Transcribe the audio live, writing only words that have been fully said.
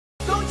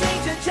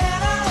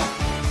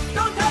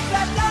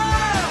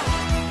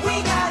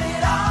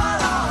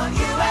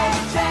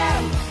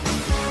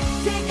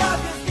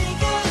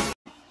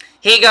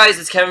Hey guys,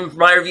 it's Kevin from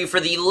my review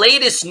for the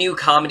latest new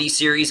comedy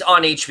series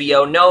on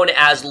HBO known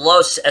as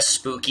Los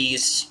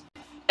Espookys.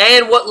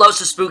 And what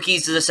Los Espookys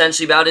is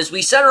essentially about is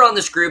we center on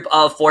this group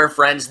of 4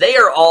 friends. They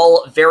are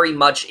all very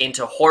much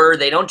into horror.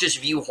 They don't just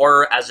view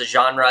horror as a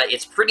genre.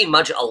 It's pretty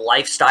much a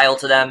lifestyle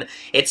to them.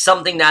 It's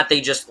something that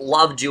they just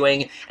love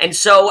doing. And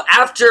so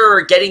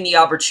after getting the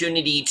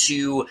opportunity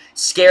to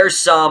scare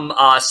some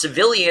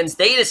civilians,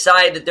 they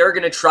decide that they're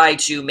going to try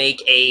to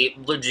make a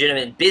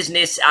legitimate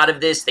business out of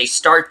this. They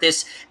start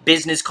this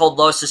business called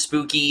Los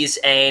Espookys,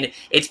 and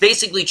it's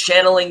basically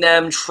channeling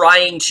them,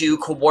 trying to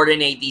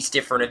coordinate these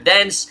different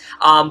events,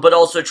 but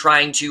also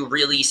trying to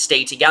really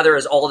stay together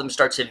as all of them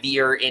start to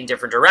veer in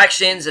different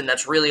directions, and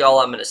that's really all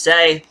I'm going to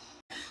say.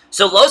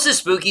 So Los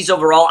Espookys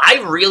overall,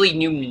 I really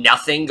knew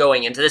nothing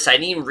going into this. I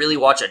didn't even really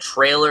watch a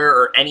trailer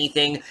or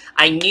anything.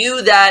 I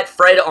knew that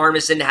Fred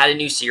Armisen had a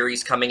new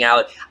series coming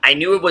out. I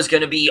knew it was going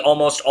to be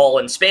almost all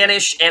in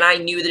Spanish, and I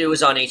knew that it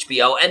was on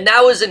HBO, and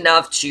that was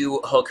enough to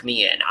hook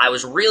me in. I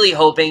was really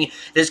hoping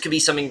this could be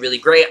something really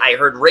great. I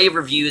heard rave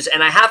reviews,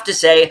 and I have to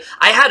say,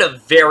 I had a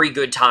very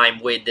good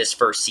time with this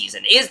first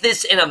season. Is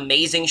this an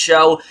amazing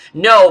show?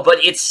 No,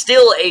 but it's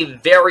still a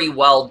very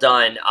well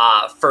done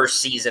first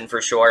season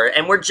for sure,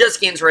 and we're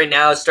just getting to right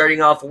now,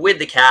 starting off with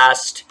the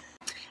cast.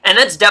 And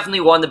that's definitely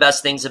one of the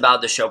best things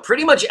about the show.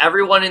 Pretty much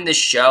everyone in this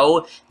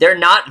show, they're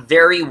not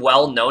very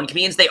well-known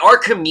comedians. They are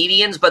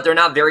comedians, but they're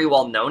not very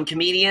well-known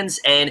comedians,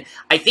 and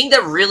I think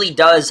that really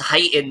does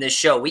heighten this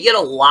show. We get a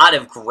lot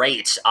of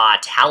great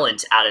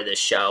talent out of this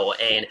show,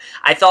 and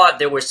I thought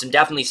there were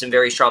definitely some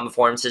very strong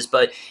performances,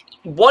 but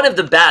one of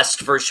the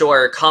best, for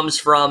sure, comes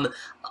from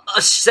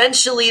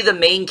essentially the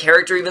main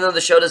character, even though the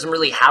show doesn't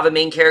really have a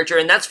main character,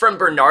 and that's from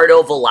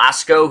Bernardo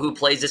Velasco, who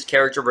plays this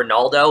character,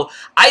 Ronaldo.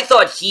 I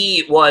thought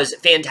he was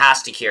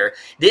fantastic here.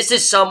 This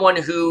is someone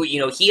who, you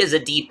know, he has a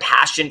deep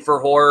passion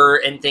for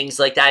horror and things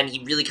like that, and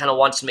he really kind of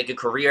wants to make a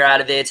career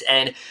out of it,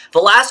 and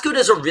Velasco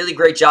does a really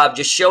great job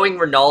just showing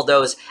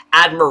Ronaldo's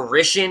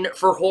admiration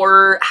for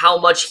horror, how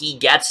much he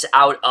gets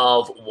out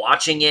of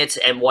watching it,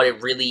 and what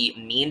it really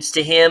means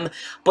to him,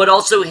 but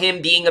also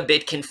him being a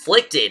bit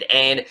conflicted,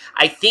 and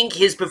I think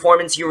his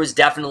performance here was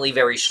definitely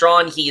very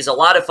strong. He is a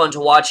lot of fun to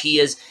watch. He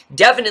is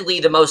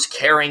definitely the most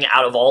caring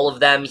out of all of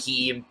them.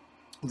 He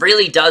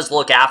really does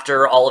look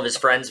after all of his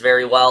friends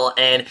very well,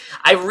 and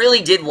I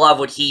really did love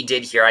what he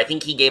did here. I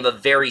think he gave a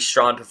very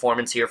strong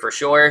performance here for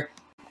sure.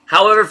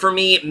 However, for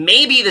me,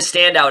 maybe the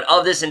standout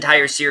of this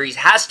entire series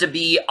has to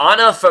be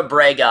Ana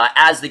Fabrega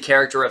as the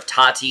character of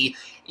Tati.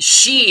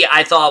 She,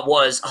 I thought,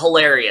 was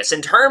hilarious.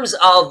 In terms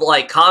of,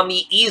 like,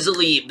 comedy,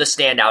 easily the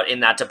standout in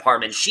that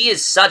department. She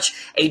is such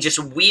a just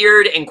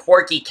weird and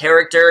quirky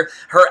character.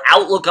 Her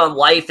outlook on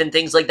life and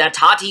things like that.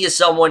 Tati is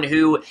someone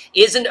who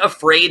isn't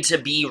afraid to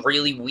be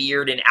really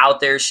weird and out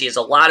there. She has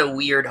a lot of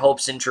weird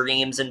hopes and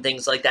dreams and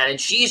things like that. And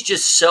she's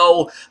just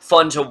so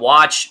fun to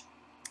watch.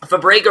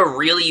 Fabrega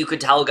really, you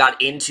could tell,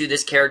 got into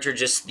this character,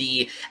 just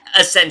the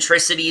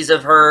eccentricities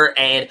of her,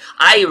 and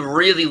I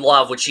really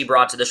love what she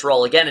brought to this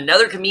role. Again,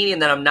 another comedian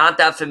that I'm not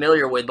that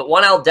familiar with, but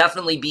one I'll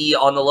definitely be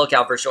on the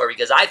lookout for sure,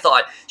 because I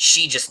thought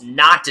she just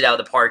knocked it out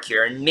of the park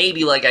here, and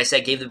maybe, like I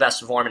said, gave the best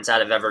performance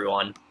out of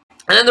everyone.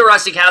 And then the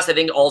rest of the cast, I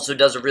think, also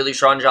does a really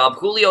strong job.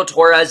 Julio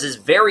Torres is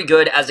very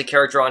good as a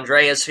character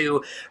Andreas,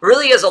 who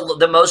really has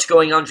the most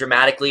going on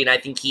dramatically, and I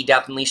think he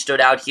definitely stood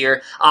out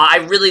here. I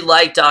really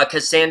liked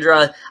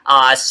Cassandra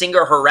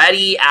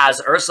Ciangherotti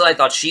as Ursula. I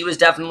thought she was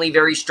definitely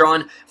very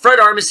strong. Fred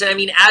Armisen, I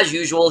mean, as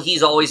usual,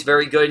 he's always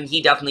very good, and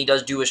he definitely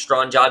does do a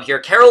strong job here.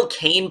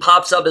 Kane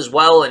pops up as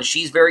well, and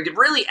she's very good.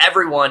 Really,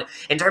 everyone,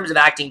 in terms of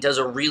acting, does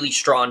a really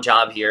strong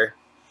job here.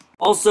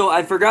 Also,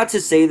 I forgot to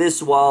say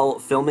this while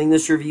filming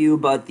this review,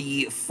 but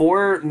the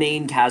 4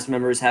 main cast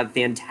members have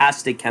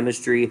fantastic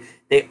chemistry.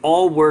 They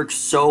all work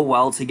so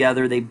well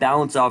together. They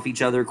balance off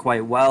each other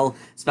quite well,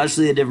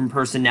 especially the different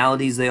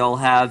personalities they all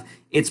have.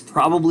 It's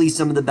probably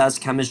some of the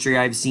best chemistry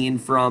I've seen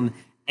from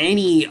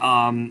any,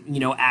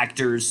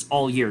 actors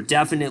all year.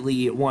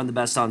 Definitely one of the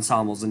best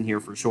ensembles in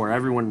here for sure.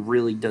 Everyone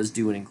really does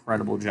do an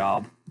incredible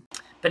job.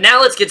 But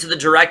now let's get to the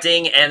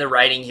directing and the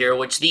writing here,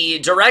 which the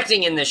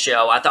directing in this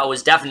show I thought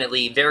was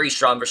definitely very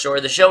strong for sure.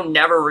 The show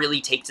never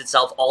really takes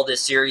itself all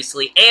this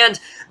seriously, and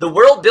the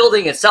world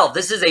building itself,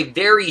 this is a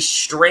very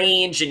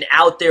strange and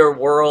out there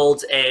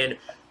world, and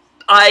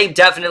I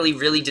definitely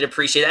really did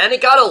appreciate it, and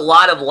it got a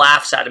lot of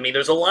laughs out of me.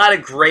 There's a lot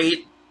of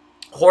great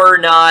horror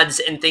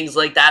nods and things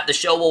like that. The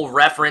show will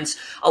reference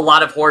a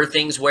lot of horror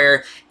things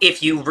where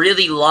if you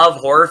really love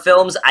horror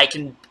films, I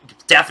can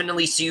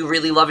definitely see you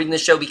really loving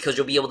this show because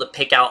you'll be able to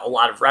pick out a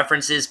lot of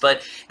references,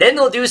 but then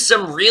they'll do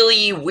some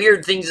really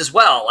weird things as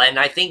well, and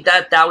I think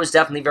that that was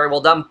definitely very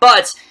well done.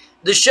 But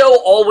the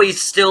show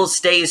always still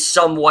stays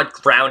somewhat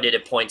grounded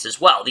at points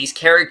as well. These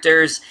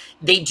characters,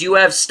 they do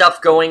have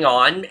stuff going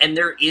on, and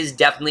there is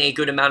definitely a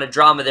good amount of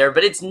drama there,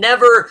 but it's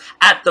never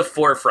at the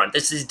forefront.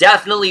 This is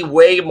definitely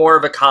way more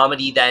of a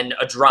comedy than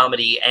a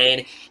dramedy,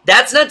 and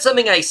that's not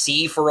something I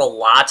see for a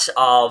lot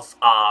of,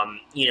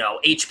 you know,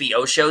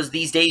 HBO shows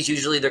these days.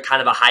 Usually they're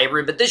kind of a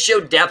hybrid, but this show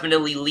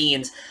definitely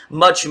leans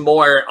much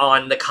more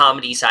on the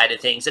comedy side of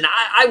things, and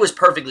I was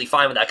perfectly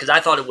fine with that, because I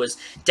thought it was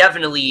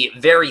definitely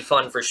very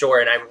fun for sure,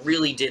 and I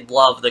really did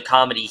love the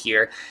comedy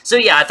here. So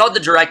yeah, I thought the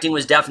directing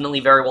was definitely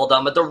very well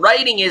done, but the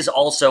writing is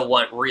also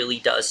what really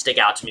does stick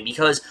out to me,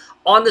 because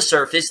on the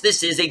surface,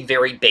 this is a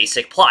very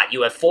basic plot.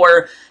 You have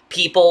 4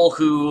 people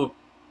who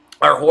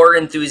are horror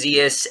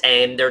enthusiasts,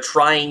 and they're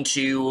trying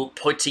to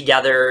put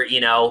together,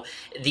 you know,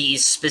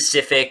 these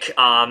specific,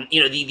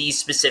 these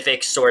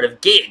specific sort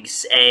of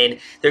gigs, and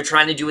they're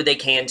trying to do what they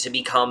can to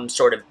become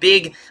sort of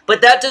big,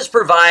 but that does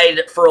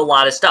provide for a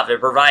lot of stuff. It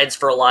provides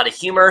for a lot of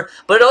humor,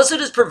 but it also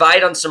does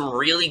provide on some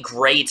really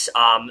great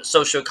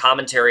social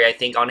commentary, I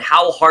think, on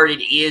how hard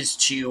it is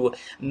to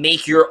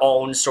make your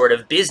own sort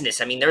of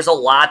business. I mean, there's a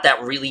lot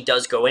that really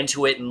does go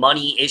into it,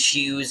 money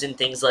issues and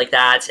things like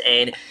that,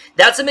 and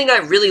that's something I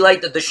really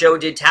like that the show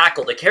did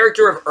tackle. The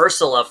character of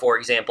Ursula, for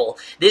example,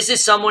 this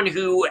is someone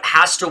who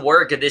has to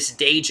work at this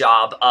day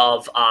job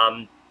of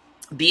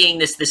being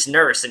this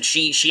nurse, and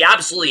she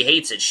absolutely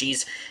hates it.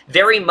 She's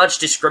very much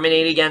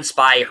discriminated against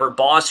by her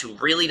boss, who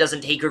really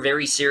doesn't take her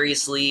very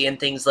seriously and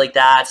things like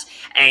that,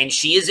 and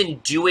she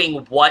isn't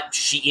doing what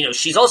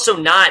she's also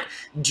not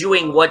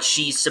doing what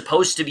she's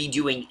supposed to be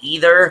doing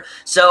either,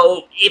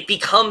 so it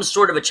becomes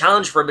sort of a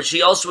challenge for her, but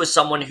she also is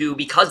someone who,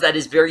 because that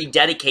is very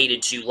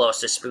dedicated to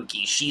Los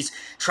Espookys, she's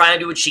trying to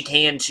do what she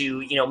can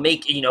to,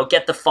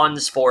 get the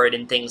funds for it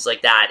and things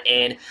like that,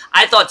 and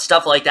I thought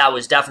stuff like that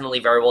was definitely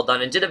very well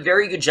done, and did a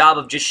very good job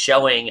of just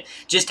showing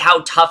just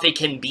how tough it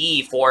can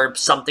be for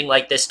something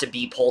like this to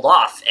be pulled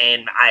off,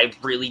 and I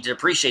really did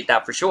appreciate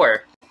that for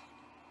sure.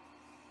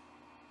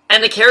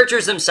 And the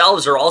characters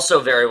themselves are also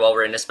very well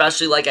written,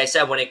 especially, like I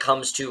said, when it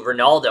comes to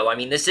Ronaldo. I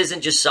mean, this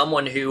isn't just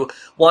someone who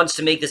wants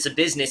to make this a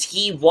business.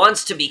 He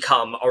wants to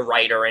become a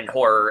writer in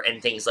horror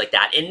and things like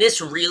that. And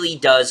this really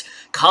does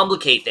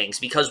complicate things,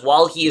 because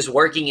while he is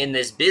working in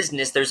this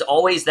business, there's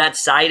always that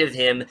side of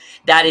him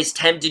that is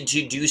tempted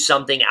to do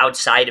something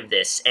outside of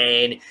this.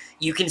 And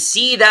you can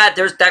see that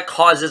that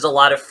causes a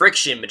lot of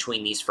friction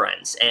between these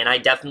friends, and I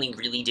definitely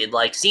really did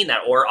like seeing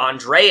that. Or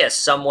Andreas,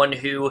 someone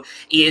who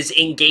is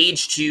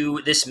engaged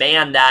to this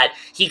man that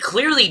he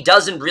clearly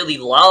doesn't really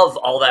love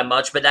all that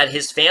much, but that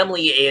his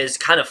family is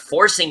kind of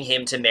forcing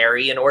him to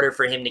marry in order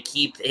for him to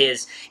keep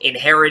his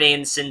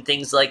inheritance and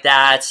things like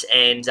that,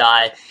 and,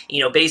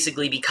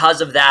 basically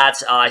because of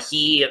that,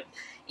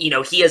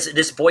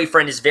 this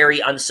boyfriend is very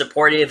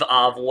unsupportive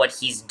of what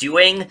he's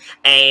doing,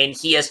 and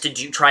he has to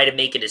try to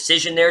make a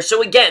decision there.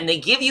 So again, they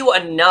give you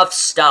enough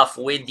stuff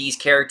with these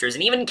characters,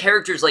 and even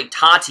characters like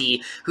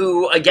Tati,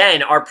 who,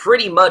 again, are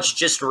pretty much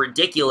just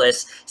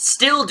ridiculous,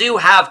 still do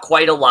have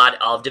quite a lot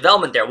of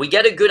development there. We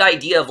get a good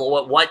idea of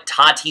what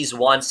Tati's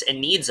wants and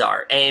needs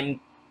are,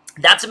 and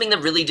that's something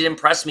that really did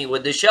impress me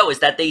with the show, is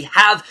that they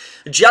have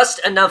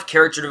just enough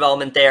character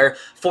development there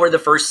for the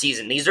first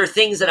season. These are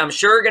things that I'm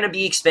sure are going to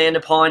be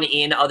expanded upon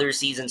in other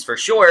seasons for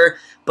sure,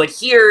 but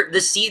here,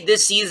 this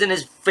season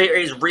is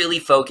really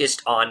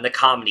focused on the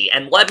comedy,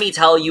 and let me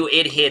tell you,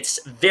 it hits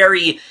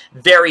very,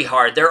 very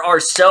hard. There are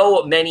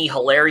so many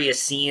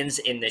hilarious scenes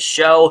in this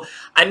show.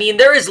 I mean,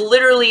 there is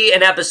literally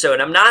an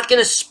episode, I'm not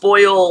going to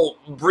spoil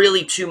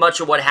really too much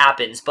of what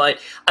happens, but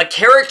a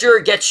character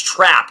gets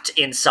trapped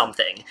in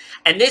something,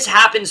 and this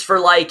happens for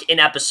like an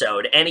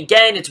episode, and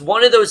again, it's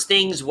one of those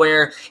things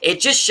where it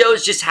just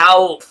shows just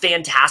how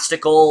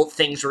fantastical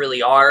things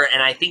really are,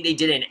 and I think they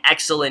did an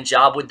excellent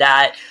job with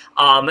that.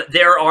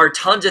 There are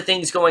tons of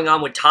things going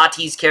on with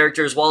Tati's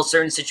character as well,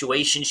 certain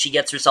situations she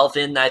gets herself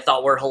in that I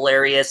thought were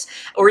hilarious,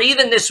 or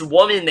even this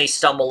woman they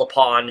stumble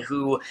upon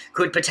who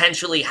could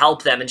potentially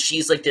help them, and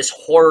she's like this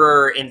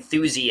horror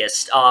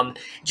enthusiast,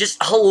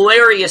 just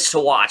hilarious to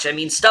watch. I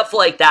mean, stuff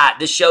like that,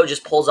 this show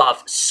just pulls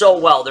off so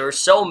well. There are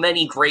so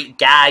many great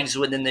gags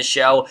within the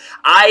show.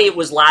 I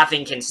was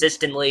laughing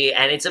consistently,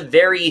 and it's a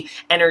very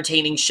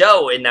entertaining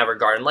show in that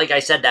regard, and like I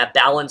said, that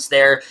balance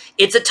there,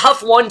 it's a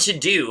tough one to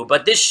do,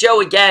 but this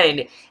show, again,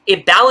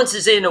 it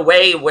balances it in a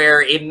way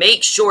where it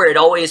makes sure it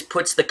always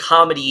puts the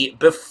comedy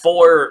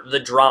before the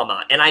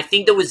drama, and I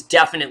think that was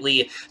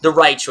definitely the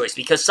right choice,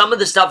 because some of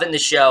the stuff in the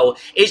show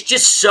is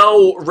just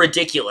so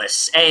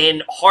ridiculous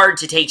and hard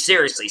to take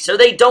seriously, so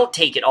they don't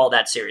take it all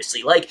that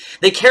seriously. Like,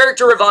 the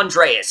character of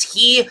Andreas,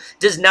 he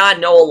does not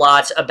know a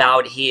lot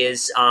about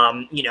his,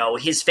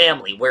 his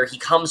family, where he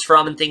comes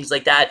from and things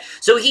like that,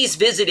 so he's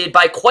visited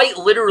by quite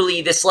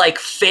literally this, like,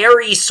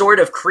 fairy sort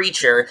of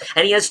creature,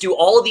 and he has to do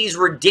all of these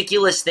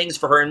ridiculous things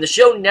for her, and the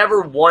show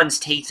never once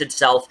takes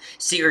itself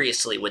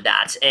seriously with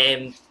that,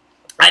 and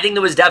I think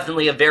that was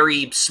definitely a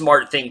very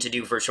smart thing to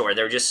do for sure.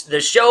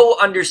 The show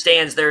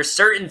understands there are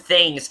certain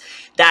things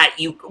that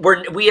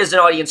we as an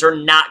audience are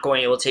not going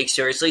to be able to take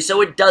seriously, so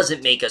it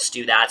doesn't make us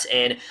do that,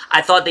 and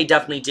I thought they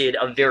definitely did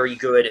a very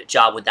good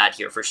job with that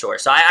here for sure.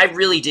 So I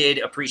really did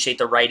appreciate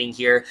the writing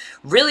here.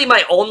 Really,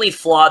 my only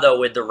flaw, though,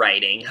 with the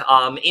writing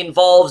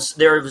involves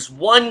there was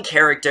one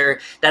character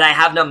that I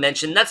have not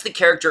mentioned. That's the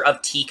character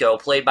of Tico,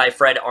 played by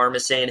Fred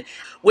Armisen,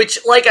 which,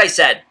 like I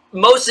said,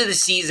 most of the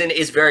season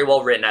is very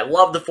well written. I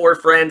love the four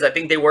friends. I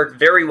think they work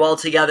very well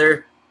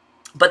together.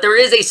 But there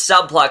is a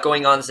subplot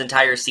going on this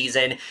entire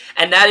season,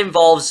 and that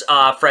involves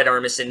Fred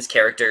Armisen's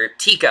character,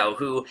 Tico,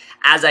 who,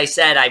 as I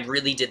said, I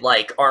really did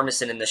like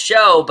Armisen in the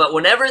show, but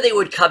whenever they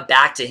would cut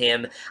back to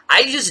him,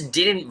 I just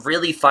didn't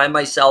really find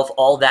myself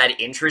all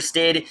that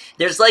interested.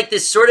 There's like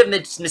this sort of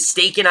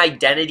mistaken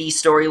identity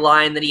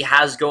storyline that he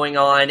has going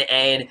on,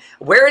 and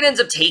where it ends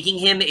up taking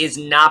him is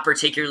not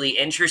particularly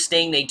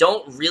interesting. They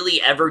don't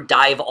really ever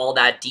dive all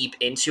that deep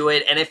into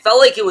it, and it felt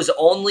like it was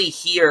only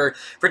here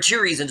for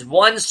two reasons.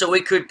 One, so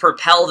it could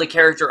propel the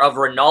character of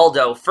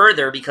Ronaldo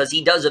further, because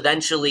he does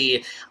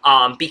eventually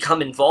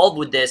become involved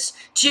with this.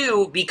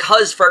 Two,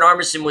 because Fred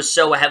Armisen was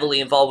so heavily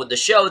involved with the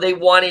show, they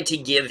wanted to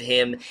give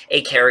him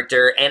a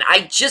character, and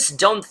I just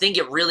don't think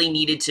it really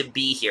needed to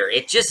be here.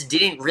 It just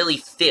didn't really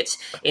fit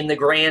in the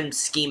grand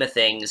scheme of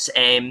things,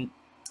 and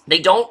they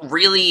don't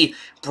really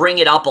bring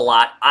it up a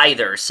lot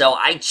either, so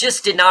I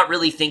just did not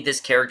really think this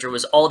character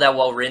was all that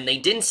well written. They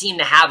didn't seem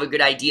to have a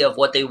good idea of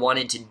what they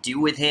wanted to do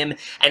with him,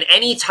 and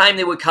anytime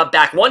they would cut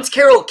back, once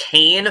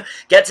Kane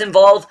gets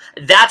involved,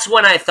 that's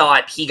when I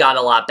thought he got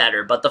a lot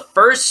better. But the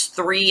first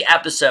 3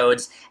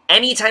 episodes,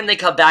 anytime they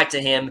cut back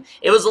to him,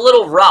 it was a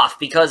little rough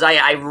because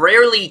I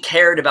rarely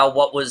cared about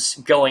what was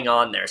going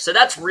on there. So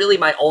that's really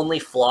my only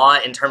flaw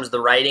in terms of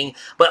the writing.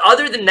 But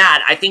other than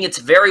that, I think it's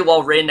very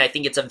well written. I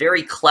think it's a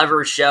very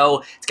clever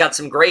show. It's got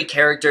some great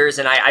characters,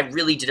 and I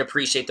really did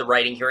appreciate the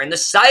writing here. And the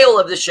style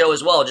of the show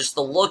as well, just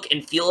the look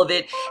and feel of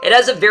it, it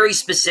has a very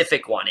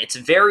specific one. It's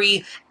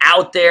very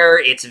out there,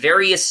 it's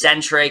very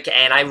eccentric,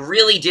 and I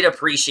really did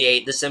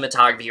appreciate the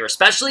cinematography here,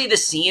 especially the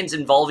scenes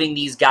involving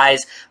these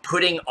guys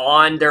putting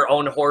on their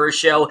own horror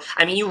show.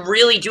 I mean, you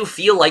really do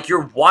feel like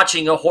you're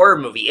watching a horror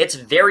movie. It's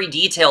very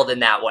detailed in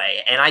that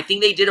way, and I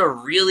think they did a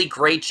really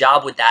great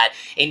job with that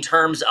in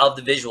terms of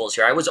the visuals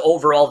here. I was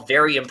overall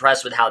very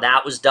impressed with how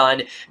that was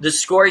done. The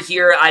score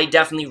here, I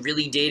definitely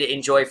really did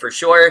enjoy for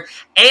sure,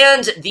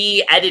 and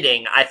the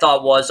editing, I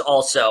thought, was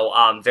also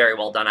very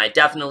well done. I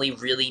definitely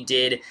really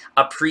did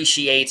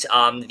appreciate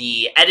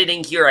the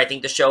editing here. I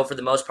think the show, for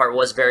the most part,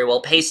 was very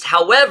well paced.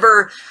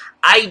 However,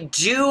 I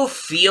do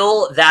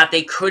feel that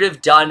they could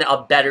have done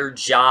a better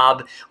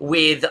job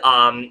with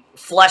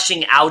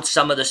fleshing out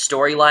some of the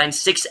storylines.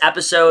 6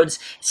 episodes,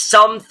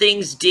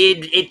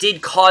 it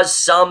did cause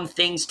some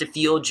things to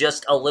feel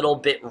just a little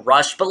bit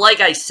rushed, but like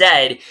I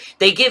said,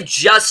 they give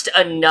just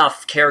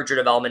enough character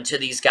development to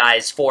these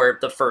guys for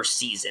the first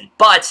season.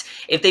 But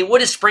if they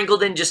would have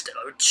sprinkled in just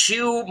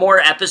 2 more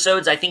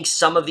episodes, I think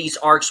some of these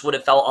arcs would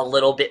have felt a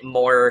little bit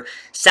more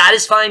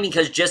satisfying,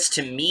 because just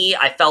to me,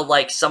 I felt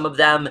like some of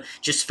them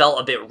just felt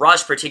a bit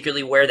rushed,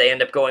 particularly where they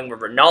end up going with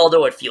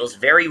Ronaldo. It feels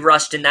very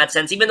rushed in that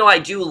sense. Even though I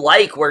do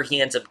like where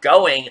he ends up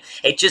going,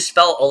 it just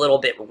felt a little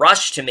bit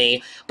rushed to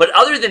me. But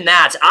other than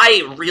that,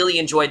 I really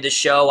enjoyed the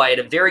show. I had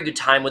a very good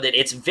time with it.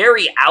 It's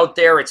very out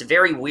there. It's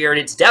very weird.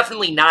 It's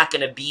definitely not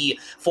going to be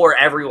for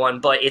everyone,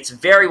 but it's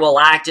very well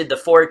acted. The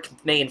 4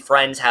 main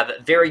friends have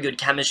very good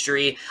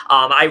chemistry.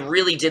 I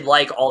really did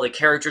like all the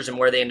characters and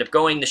where they end up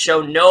going. The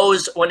show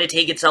knows when to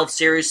take itself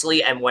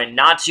seriously and when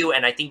not to,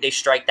 and I think they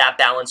strike that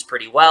balance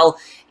pretty well.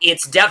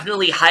 It's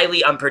definitely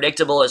highly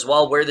unpredictable as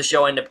well. Where the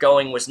show ended up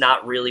going was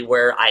not really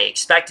where I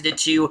expected it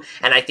to,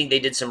 and I think they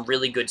did some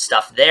really good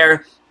stuff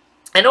there.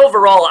 And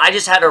overall, I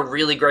just had a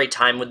really great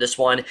time with this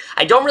one.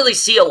 I don't really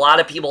see a lot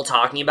of people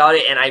talking about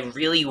it, and I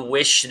really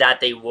wish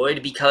that they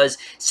would, because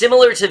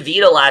similar to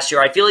Vita last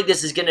year, I feel like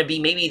this is going to be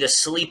maybe the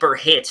sleeper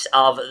hit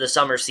of the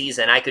summer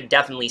season. I could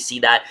definitely see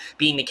that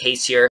being the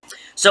case here.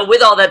 So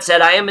with all that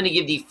said, I am going to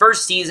give the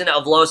first season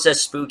of Los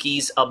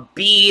Espookys a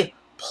B+.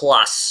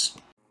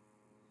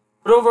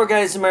 But overall,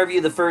 guys, in my review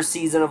of the first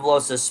season of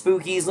Los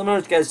Espookys, let me know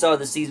what you guys saw of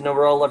the season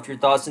overall, left your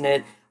thoughts on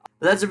it.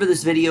 But that's it for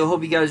this video.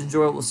 Hope you guys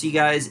enjoy it. We'll see you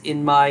guys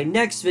in my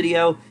next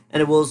video,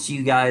 and I will see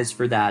you guys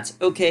for that.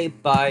 Okay,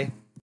 bye.